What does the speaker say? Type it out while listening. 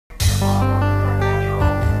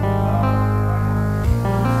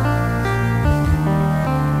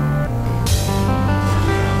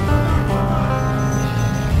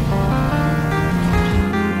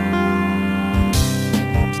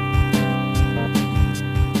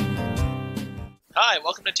Hi,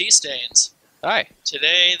 welcome to Tea Stains. Hi.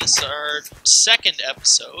 Today, this is our second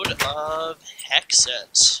episode of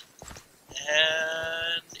Hexxit.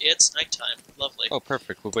 And it's nighttime. Lovely. Oh,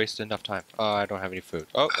 perfect. We wasted enough time. I don't have any food.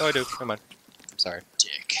 Oh, I do. Come on. I'm sorry.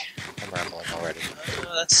 Dick. I'm rambling already.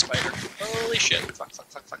 That's Spider. Holy shit. Fuck.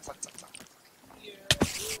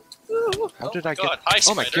 How did I I God. get... Hi,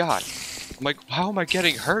 Oh my Spider. god. How am I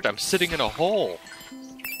getting hurt? I'm sitting in a hole.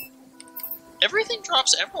 Everything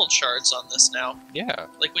drops emerald shards on this now. Yeah.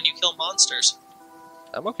 Like when you kill monsters.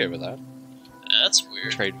 I'm okay with that. That's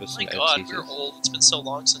weird. Trade with Oh some my god, MCs. we're old. It's been so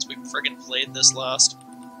long since we friggin' played this last.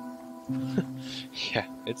 Yeah,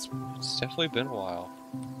 it's definitely been a while.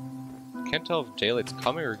 Can't tell if daylight's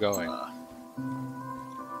coming or going.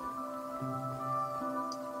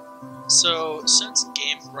 So, since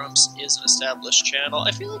Game Grumps is an established channel,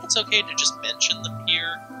 I feel like it's okay to just mention them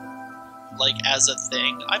here, like, as a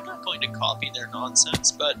thing. I'm not going to copy their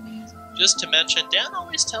nonsense, but just to mention, Dan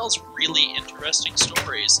always tells really interesting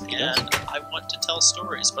stories, and I want to tell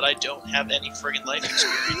stories, but I don't have any friggin' life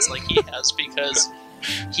experience like he has, because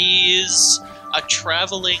he's a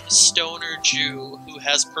traveling stoner Jew who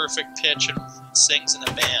has perfect pitch and sings in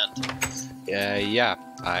a band.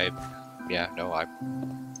 I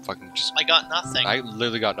fucking just... I got nothing. I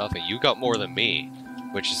literally got nothing. You got more than me,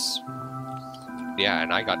 which is... Yeah,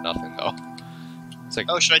 and I got nothing, though. It's like...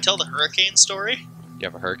 Oh, should I tell the hurricane story? You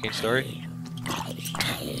have a hurricane story?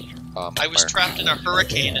 I was trapped in a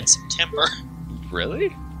hurricane in September.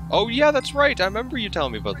 Really? Oh yeah, that's right. I remember you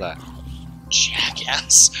telling me about that.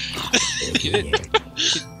 Jackass.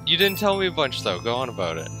 You didn't tell me a bunch though. Go on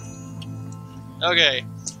about it. Okay,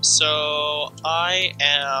 so I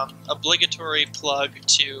am obligatory plug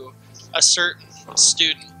to a certain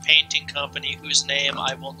student painting company whose name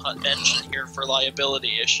I will not mention here for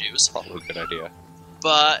liability issues. Probably a good idea.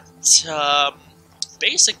 But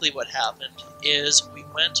basically what happened is we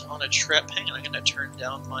went on a trip. Hang on, I'm going to turn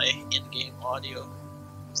down my in-game audio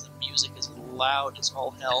because the music is loud as all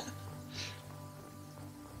hell.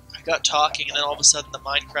 I got talking and then all of a sudden the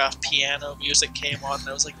Minecraft piano music came on and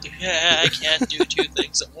I was like, yeah, I can't do two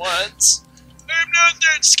things at once. I'm not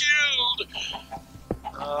that skilled!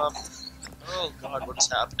 Oh god, what is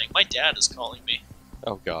happening? My dad is calling me.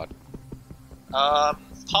 Oh god.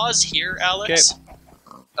 Pause here, Alex.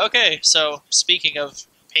 Okay, so speaking of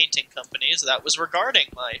painting companies, that was regarding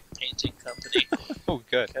my painting company. Oh,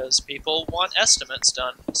 good. Because people want estimates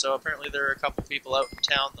done. So apparently there are a couple people out in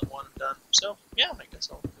town that want them done. So yeah, I guess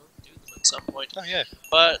I'll go do them at some point. Oh yeah.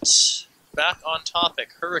 But back on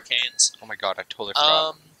topic, hurricanes. Oh my god, I totally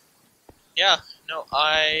forgot. Yeah, no,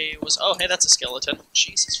 I was. Oh, hey, that's a skeleton.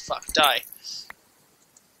 Jesus, fuck, die.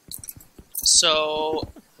 So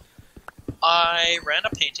I ran a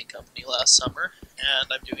painting company last summer, and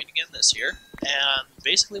I'm doing it again this year. And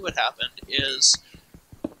basically what happened is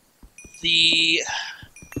the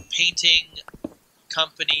painting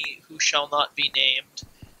company, who shall not be named,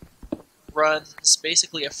 runs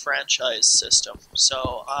basically a franchise system.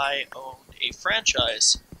 So I own a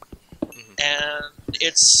franchise, and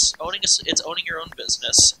it's owning your own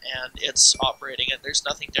business, and it's operating it. There's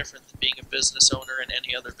nothing different than being a business owner in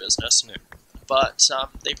any other business. Yeah. But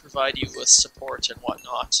they provide you with support and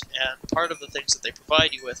whatnot, and part of the things that they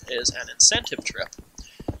provide you with is an incentive trip.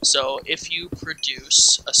 So if you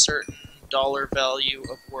produce a certain dollar value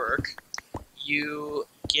of work, you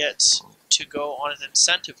get to go on an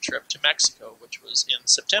incentive trip to Mexico, which was in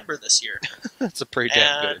September this year. That's a pretty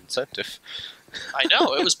damn good incentive. I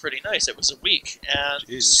know, it was pretty nice. It was a week.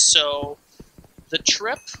 And so the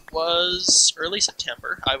trip was early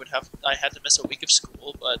September. I had to miss a week of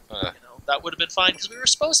school, but you know, that would have been fine because we were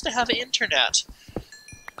supposed to have internet.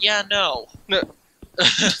 Yeah, no.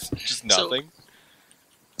 Just nothing.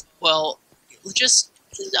 Well,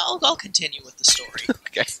 I'll continue with the story.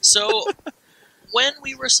 Okay. So when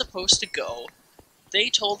we were supposed to go, they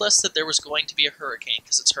told us that there was going to be a hurricane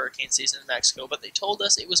because it's hurricane season in Mexico, but they told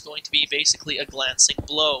us it was going to be basically a glancing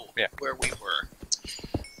blow where we were.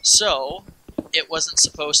 So it wasn't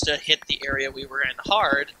supposed to hit the area we were in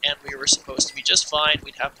hard, and we were supposed to be just fine.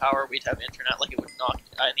 We'd have power, we'd have internet, like it would knock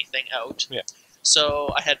anything out. Yeah.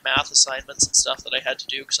 So I had math assignments and stuff that I had to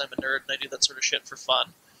do because I'm a nerd and I do that sort of shit for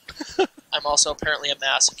fun. I'm also apparently a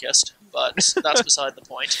masochist, but that's beside the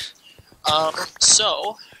point.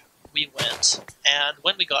 So we went, and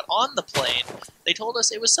when we got on the plane, they told us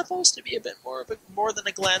it was supposed to be a bit more than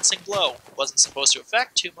a glancing blow. It wasn't supposed to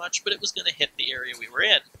affect too much, but it was going to hit the area we were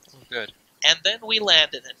in. Oh, good. And then we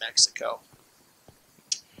landed in Mexico.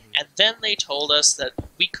 And then they told us that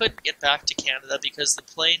we couldn't get back to Canada because the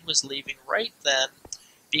plane was leaving right then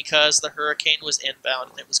because the hurricane was inbound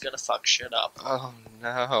and it was going to fuck shit up. Oh,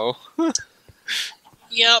 no.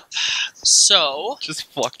 Yep. So.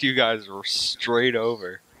 Just fucked you guys straight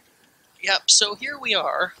over. Yep. So here we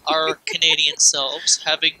are, our Canadian selves,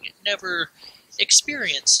 having never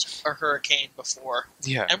experienced a hurricane before.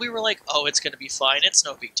 Yeah. And we were like, oh, it's going to be fine. It's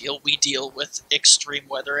no big deal. We deal with extreme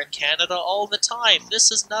weather in Canada all the time.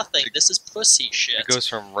 This is nothing. This is pussy shit. It goes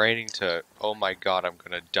from raining to, oh my god, I'm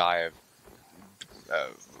going to die of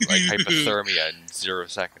like hypothermia in 0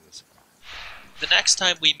 seconds. The next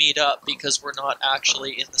time we meet up, because we're not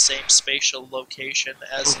actually in the same spatial location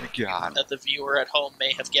as that the viewer at home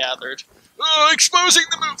may have gathered. Oh, exposing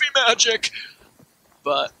the movie magic!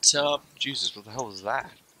 But, Jesus, what the hell was that?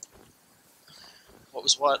 What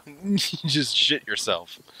was what? You just shit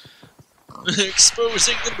yourself.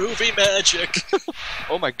 Exposing the movie magic!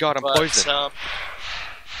 Oh my god, I'm poisoned.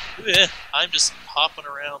 I'm just hopping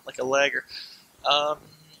around like a lagger.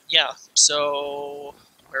 Yeah, so...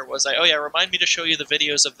 Where was I? Oh yeah, remind me to show you the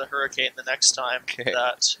videos of the hurricane the next time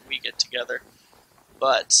that we get together.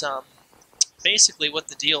 But, basically what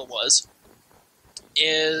the deal was,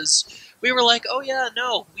 is we were like, oh yeah,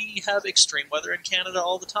 no, we have extreme weather in Canada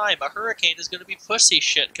all the time. A hurricane is going to be pussy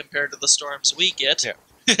shit compared to the storms we get. Yeah.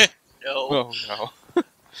 No. Oh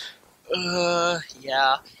no.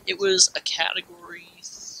 Yeah. It was a category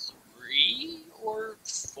 3 or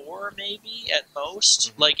 4 maybe at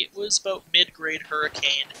most. Mm-hmm. Like, it was about mid-grade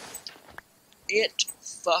hurricane. It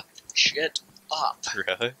fucked shit up.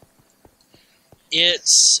 Really?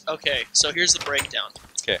 It's... Okay, so here's the breakdown.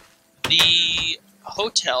 Okay. The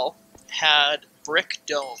hotel had brick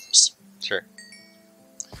domes. Sure.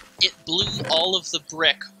 It blew all of the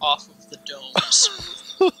brick off of the domes.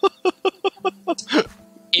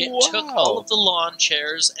 It took all of the lawn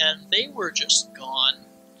chairs, and they were just gone.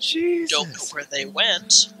 Jesus. Don't know where they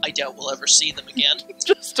went. I doubt we'll ever see them again.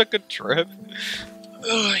 Just took a trip.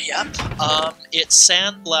 Yep. It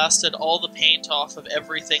sandblasted all the paint off of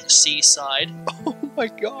everything seaside. Oh my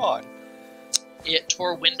god. It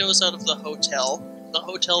tore windows out of the hotel. The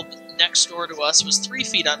hotel next door to us was 3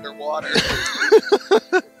 feet underwater.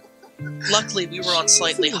 Luckily, we were on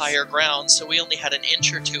slightly higher ground, so we only had an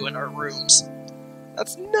inch or two in our rooms.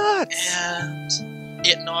 That's nuts! And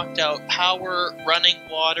it knocked out power, running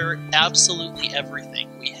water, absolutely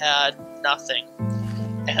everything. We had nothing.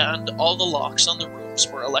 And all the locks on the rooms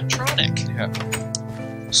were electronic.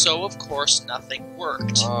 Yeah. So, of course, nothing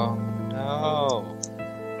worked. Oh, no.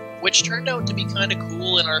 Which turned out to be kind of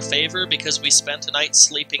cool in our favor because we spent a night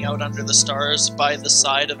sleeping out under the stars by the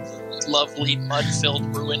side of the lovely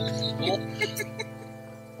mud-filled ruined pool.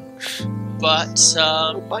 But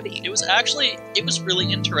it was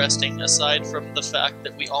really interesting, aside from the fact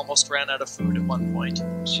that we almost ran out of food at one point.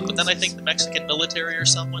 Jesus. But then I think the Mexican military or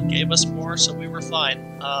someone gave us more, so we were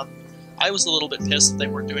fine. I was a little bit pissed that they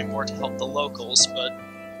weren't doing more to help the locals, but...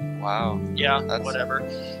 Wow. Yeah, whatever.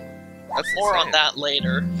 More on that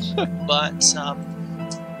later, but,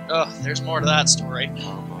 there's more to that story.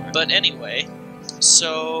 Oh, but anyway,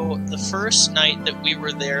 so the first night that we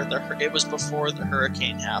were there, it was before the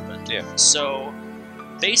hurricane happened. Yeah. So,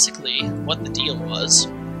 basically, what the deal was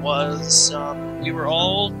we were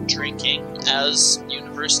all drinking, as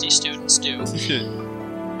university students do.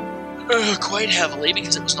 Quite heavily,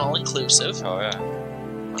 because it was an all-inclusive. Oh, yeah.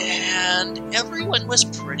 And everyone was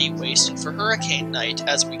pretty wasted for hurricane night,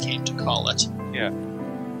 as we came to call it. Yeah.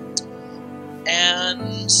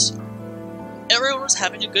 And everyone was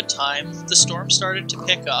having a good time. The storm started to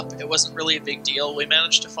pick up. It wasn't really a big deal. We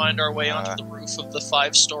managed to find our way onto the roof of the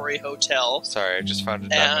 5-story hotel. Sorry, I just found a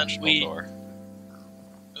dimensional door.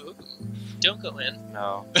 Ooh, don't go in.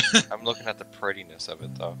 No. I'm looking at the prettiness of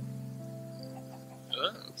it, though.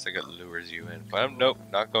 Oh. Looks like it lures you in. But nope,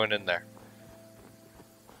 not going in there.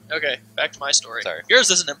 Okay, back to my story. Sorry.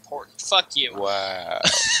 Yours isn't important. Fuck you. Wow.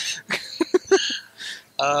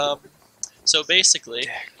 So basically,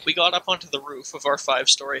 we got up onto the roof of our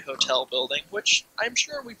 5-story hotel building, which I'm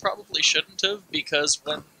sure we probably shouldn't have, because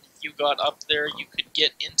when you got up there, you could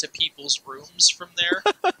get into people's rooms from there.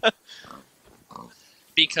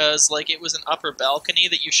 Because, like, it was an upper balcony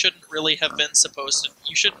that you shouldn't really have been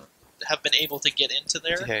you shouldn't have been able to get into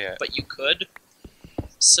there, but you could.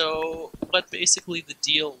 So, what basically the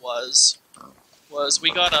deal was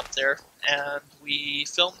we got up there, and we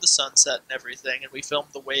filmed the sunset and everything, and we filmed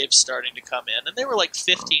the waves starting to come in, and they were like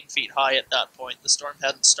 15 feet high at that point. The storm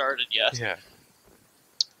hadn't started yet. Yeah.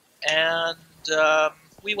 And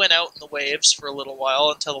we went out in the waves for a little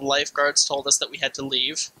while until the lifeguards told us that we had to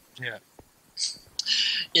leave. Yeah.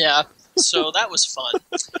 Yeah, so that was fun.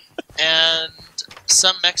 And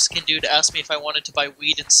some Mexican dude asked me if I wanted to buy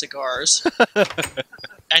weed and cigars.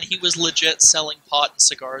 And he was legit selling pot and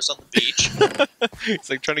cigars on the beach. It's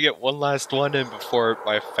like trying to get one last one in before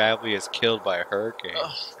my family is killed by a hurricane.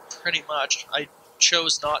 Pretty much. I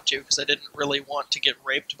chose not to because I didn't really want to get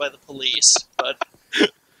raped by the police, but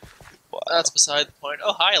Wow. that's beside the point.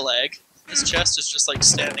 Oh, hi, leg. His chest is just like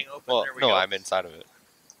standing open. Well, there we no, go. I'm inside of it.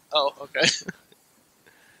 Oh, okay.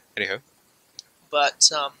 Anyhow. But,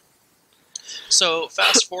 so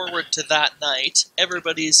fast forward to that night,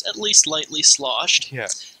 everybody's at least lightly sloshed. Yeah.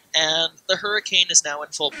 And the hurricane is now in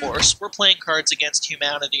full force. We're playing Cards Against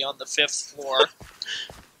Humanity on the 5th floor.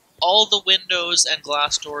 All the windows and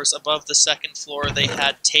glass doors above the 2nd floor they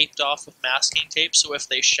had taped off with masking tape, so if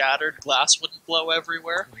they shattered, glass wouldn't blow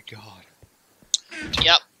everywhere. Oh my god.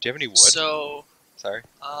 Yep. Do you have any wood? So, Sorry?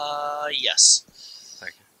 yes.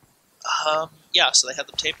 Thank you. Yeah, so they had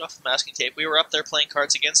them taped off with masking tape. We were up there playing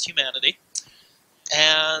Cards Against Humanity.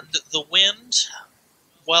 And the wind,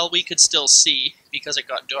 while we could still see, because it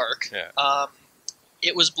got dark, Yeah.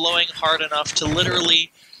 it was blowing hard enough to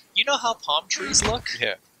literally... You know how palm trees look?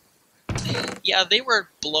 Yeah. Yeah, they were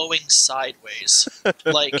blowing sideways.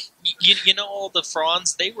 Like, you know all the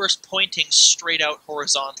fronds? They were pointing straight out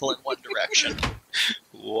horizontal in one direction.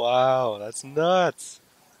 Wow, that's nuts.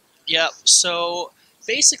 Yeah, so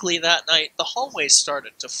basically that night, the hallways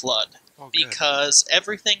started to flood. Oh, good. Because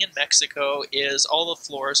everything in Mexico is, all the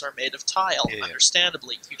floors are made of tile, Yeah, yeah.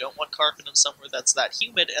 understandably. You don't want carpet in somewhere that's that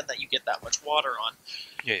humid and that you get that much water on.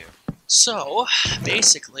 Yeah, yeah. So,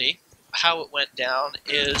 basically, how it went down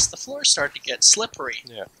is the floors started to get slippery.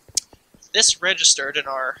 Yeah. This registered in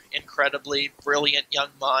our incredibly brilliant young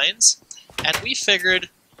minds, and we figured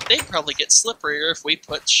they'd probably get slipperier if we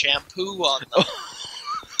put shampoo on them.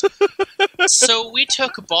 So we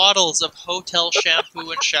took bottles of hotel shampoo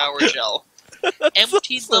and shower gel,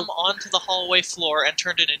 emptied them onto the hallway floor, and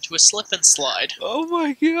turned it into a slip and slide. Oh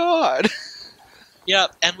my god.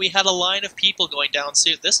 Yep, and we had a line of people going down.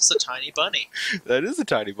 See, this is a tiny bunny. That is a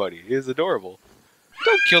tiny bunny. He is adorable.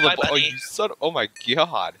 Don't kill the Hi, bunny. Oh, bunny. you son of... Oh my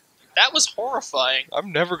god. That was horrifying.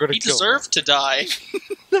 I'm never going to He kill deserved to die.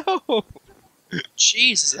 him. No.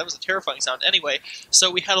 Jesus, that was a terrifying sound. Anyway, so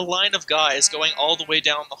we had a line of guys going all the way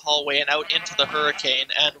down the hallway and out into the hurricane,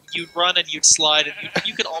 and you'd run and you'd slide, and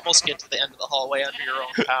you could almost get to the end of the hallway under your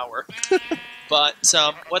own power. But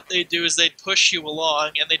what they'd do is they'd push you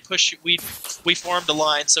along, and they'd push you. We formed a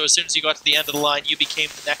line, so as soon as you got to the end of the line, you became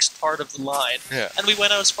the next part of the line. Yeah. And we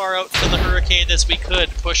went as far out into the hurricane as we could,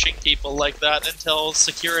 pushing people like that until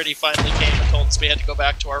security finally came and told us we had to go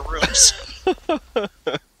back to our rooms.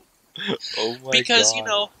 Oh my Because, god. you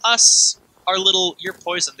know, us, our little... You're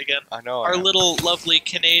poisoned again. I know. Our little lovely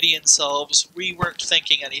Canadian selves, we weren't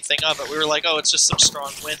thinking anything of it. We were like, oh, it's just some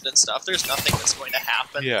strong wind and stuff. There's nothing that's going to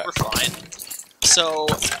happen. Yeah. We're fine. So,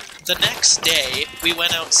 the next day, we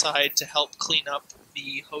went outside to help clean up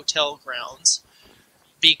the hotel grounds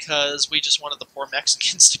because we just wanted the poor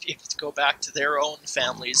Mexicans to be able to go back to their own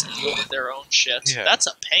families and deal with their own shit. Yeah. That's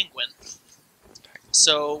a penguin.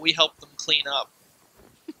 So, we helped them clean up.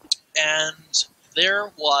 And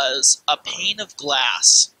there was a pane of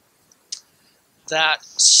glass that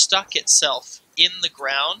stuck itself in the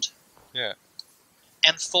ground Yeah.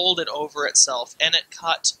 and folded over itself, and it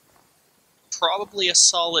cut probably a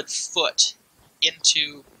solid foot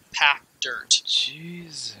into packed dirt.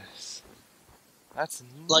 Jesus. That's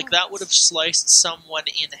nuts. Like, that would have sliced someone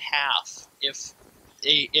in half if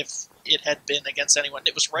it had been against anyone.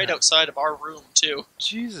 It was right Yeah. outside of our room, too.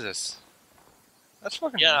 Jesus. That's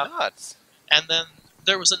fucking Yeah. nuts. And then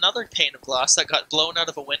there was another pane of glass that got blown out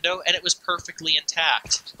of a window, and it was perfectly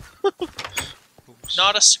intact.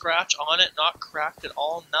 Not a scratch on it, not cracked at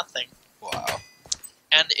all, nothing. Wow.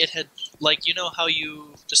 And it had, like, you know how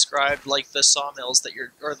you described, like, the sawmills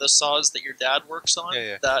or the saws that your dad works on? Yeah,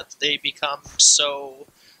 yeah. That they become so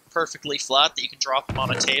perfectly flat that you can drop them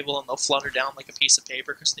on a table and they'll flutter down like a piece of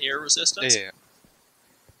paper because of the air resistance? Yeah.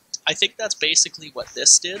 I think that's basically what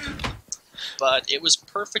this did, but it was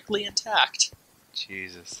perfectly intact.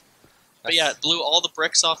 Jesus. But yeah, it blew all the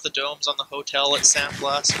bricks off the domes on the hotel, it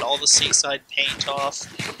sandblasted all the seaside paint off.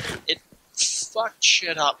 It fucked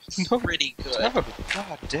shit up pretty good. Oh,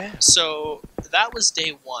 god damn. So, that was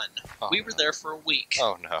day one. Oh, We were no. there for a week.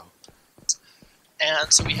 Oh no.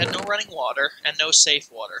 And so we had no running water and no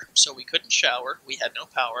safe water. So we couldn't shower, we had no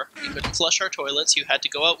power, we couldn't flush our toilets, you had to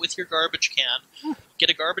go out with your garbage can,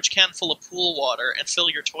 get a garbage can full of pool water, and fill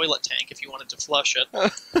your toilet tank if you wanted to flush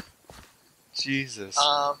it. Jesus.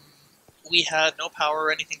 We had no power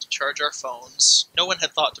or anything to charge our phones. No one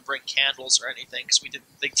had thought to bring candles or anything, because we didn't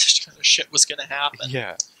think this kind of shit was going to happen.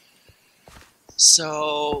 Yeah.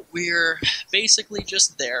 So we're basically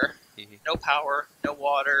just there. No power, no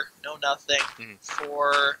water, no nothing.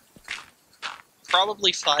 For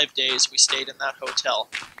probably 5 days we stayed in that hotel.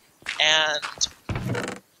 And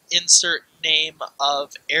insert name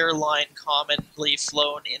of airline commonly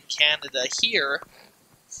flown in Canada here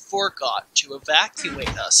forgot to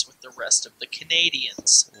evacuate us with the rest of the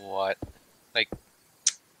Canadians. What?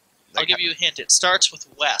 I'll give you a hint. It starts with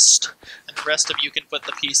West, and the rest of you can put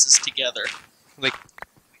the pieces together. Like,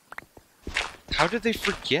 how did they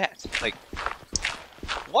forget? Like,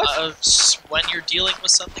 what? When you're dealing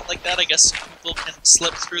with something like that, I guess people can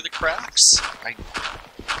slip through the cracks.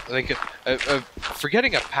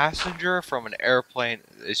 Forgetting a passenger from an airplane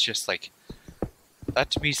is just like, that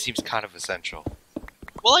to me seems kind of essential.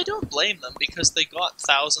 Well, I don't blame them, because they got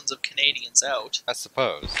thousands of Canadians out. I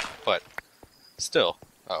suppose, but still.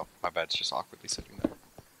 Oh, my bed's just awkwardly sitting there.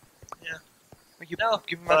 Yeah.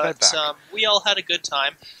 Give me my bed back. We all had a good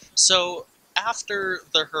time. So, after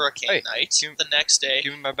the hurricane night, the next day...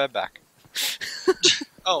 Give me my bed back.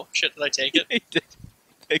 Oh, shit, did I take it? You did.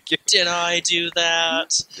 Thank you. Did I do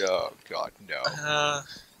that? Oh, God, no.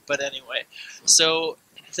 But anyway, so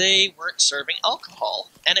they weren't serving alcohol,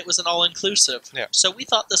 and it was an all-inclusive. Yeah. So we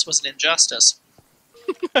thought this was an injustice.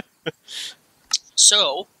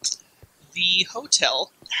 So, the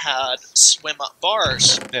hotel had swim-up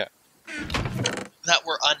bars that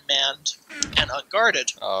were unmanned and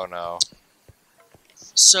unguarded. Oh, no.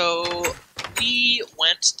 So, we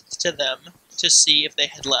went to them to see if they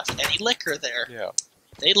had left any liquor there. Yeah.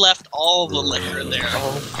 They left all the liquor there.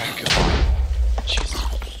 Oh, my God. Jesus.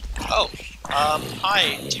 Oh,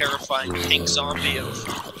 hi, terrifying pink zombie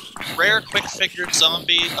of... Rare, quick-figured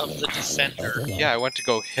zombie of the Defender. Yeah, I went to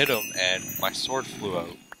go hit him, and my sword flew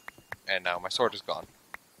out. And now my sword is gone.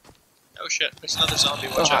 Oh shit, there's another zombie,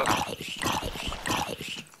 watch out.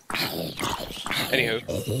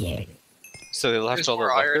 Anywho. So they left all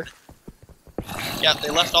their liquor? Yeah, they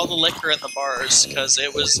left all the liquor in the bars, because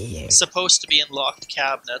it was supposed to be in locked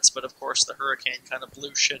cabinets, but of course the hurricane kind of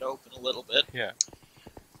blew shit open a little bit. Yeah.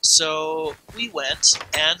 So we went,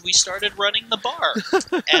 and we started running the bar.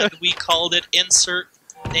 And we called it insert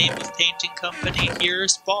name of painting company,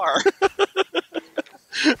 here's bar.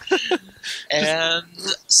 And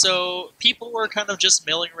so people were kind of just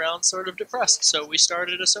milling around, sort of depressed. So we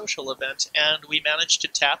started a social event, and we managed to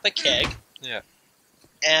tap a keg. Yeah.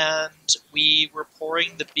 And we were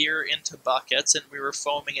pouring the beer into buckets, and we were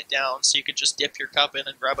foaming it down, so you could just dip your cup in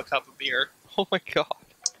and grab a cup of beer. Oh my God.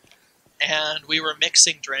 And we were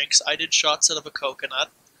mixing drinks. I did shots out of a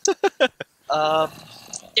coconut.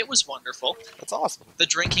 It was wonderful. That's awesome. The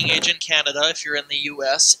drinking age in Canada, if you're in the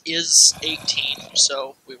US, is 18,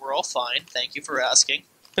 so we were all fine. Thank you for asking.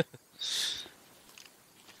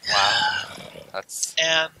 Wow. That's...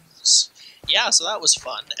 And, yeah, so that was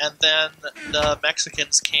fun. And then the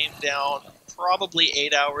Mexicans came down probably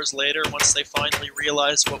 8 hours later once they finally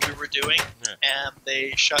realized what we were doing, and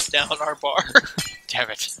they shut down our bar.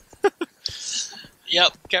 Damn it.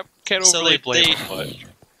 Yep. Can't So really blame them, but...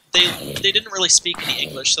 They didn't really speak any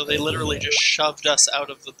English, so they literally just shoved us out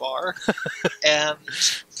of the bar and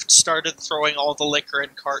started throwing all the liquor in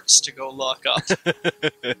carts to go lock up.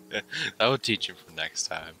 That would teach him for next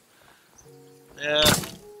time. Yeah.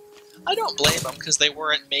 I don't blame them, because they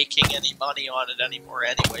weren't making any money on it anymore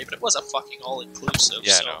anyway, but it was a fucking all-inclusive.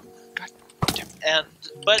 Yeah, so. no. God damn.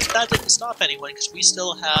 But that didn't stop anyone, because we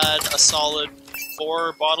still had a solid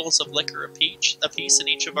 4 bottles of liquor a piece in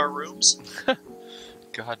each of our rooms.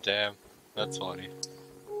 God damn. That's funny.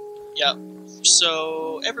 Yeah.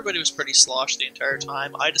 So everybody was pretty sloshed the entire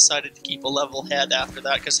time. I decided to keep a level head after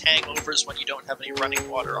that, because hangovers when you don't have any running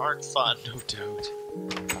water aren't fun. No doubt.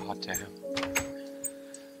 God damn.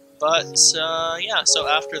 But, yeah, so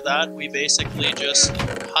after that, we basically just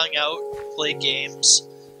hung out, played games,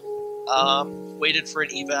 waited for an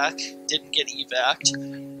evac, didn't get evac'd,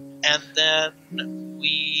 and then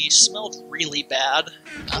we smelled really bad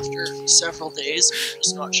after several days,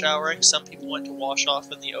 just not showering. Some people went to wash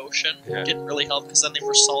off in the ocean. Yeah. Didn't really help, because then they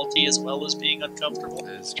were salty as well as being uncomfortable.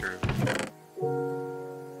 That is true.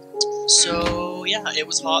 So, yeah, it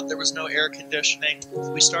was hot, there was no air conditioning.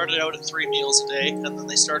 We started out at 3 meals a day, and then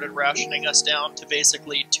they started rationing us down to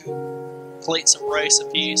basically 2 plates of rice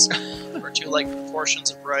apiece, or 2,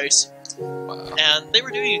 portions of rice. Wow. And they were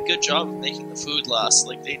doing a good job of making the food last.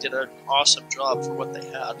 They did an awesome job for what they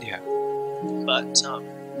had. Yeah. But,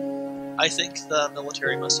 I think the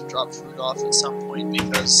military must have dropped food off at some point,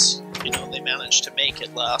 because, they managed to make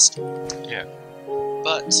it last. Yeah.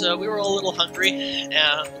 But we were all a little hungry,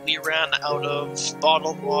 and we ran out of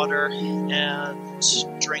bottled water and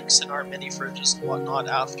drinks in our mini fridges and whatnot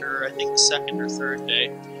after, I think, the second or third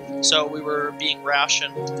day. So we were being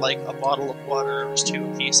rationed like a bottle of water. It was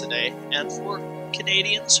 2 apiece a day. And for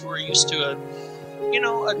Canadians who are used to a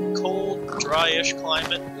cold, dryish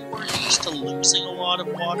climate, we weren't used to losing a lot of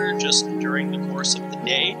water just during the course of the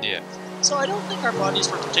day. Yeah. So I don't think our bodies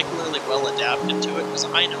were particularly well adapted to it, because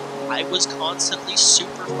I know I was constantly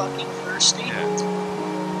super fucking thirsty. Yeah.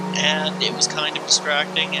 And it was kind of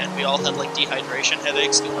distracting, and we all had like dehydration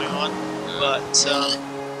headaches going on. But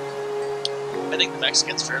I think the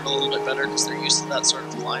Mexicans fared a little bit better because they're used to that sort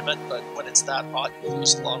of climate, but when it's that hot, you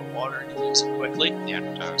lose a lot of water and you lose it quickly.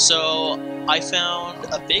 Yeah. So I found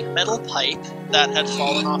a big metal pipe that had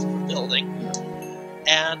fallen off of a building,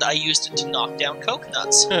 and I used it to knock down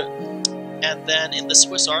coconuts. And then in the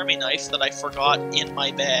Swiss Army knife that I forgot in my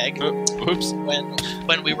bag, Oops.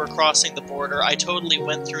 when we were crossing the border, I totally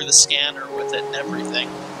went through the scanner with it and everything.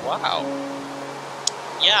 Wow.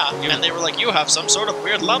 Yeah, and they were like, "You have some sort of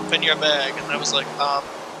weird lump in your bag," and I was like,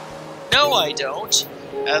 no, I don't.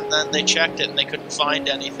 And then they checked it and they couldn't find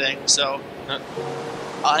anything, so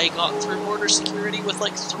I got through border security with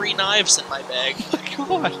like 3 knives in my bag.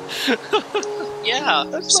 Oh my god. Yeah,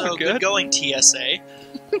 That's so not good. good going, TSA.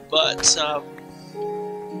 But,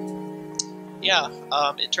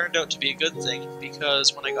 it turned out to be a good thing,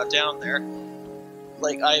 because when I got down there,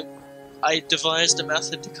 like, I devised a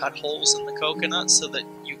method to cut holes in the coconuts so that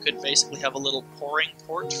you could basically have a little pouring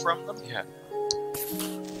port from them. Yeah.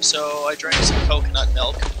 So I drank some coconut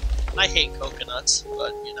milk. I hate coconuts,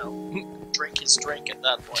 but, drink is drink at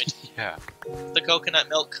that point. Yeah. The coconut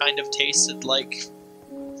milk kind of tasted like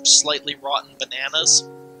slightly rotten bananas.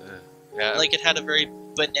 Yeah. Like, it had a very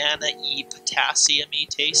banana-y, potassium-y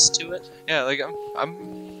taste to it. Yeah, like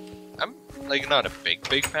I'm like not a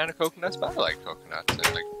big fan of coconuts, but I like coconuts.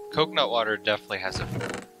 And like coconut water definitely has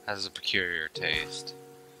a peculiar taste.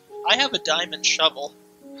 I have a diamond shovel.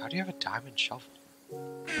 How do you have a diamond shovel?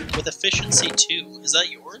 With efficiency 2. Is that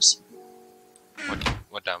yours?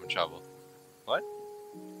 What diamond shovel? What?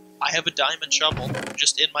 I have a diamond shovel,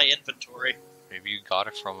 just in my inventory. Maybe you got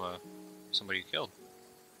it from somebody you killed.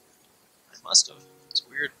 I must have. It's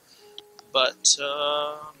weird. But,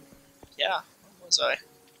 yeah. What was I? I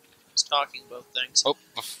was talking about things. Oh,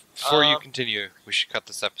 before you continue, we should cut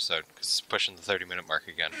this episode, because it's pushing the 30-minute mark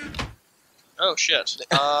again. Oh, shit.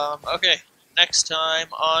 Okay. Next time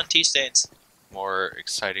on Tea Stains. More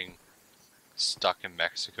exciting stuck in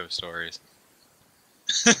Mexico stories.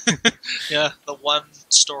 Yeah, the one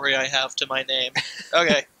story I have to my name.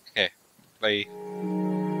 Okay. Okay, bye.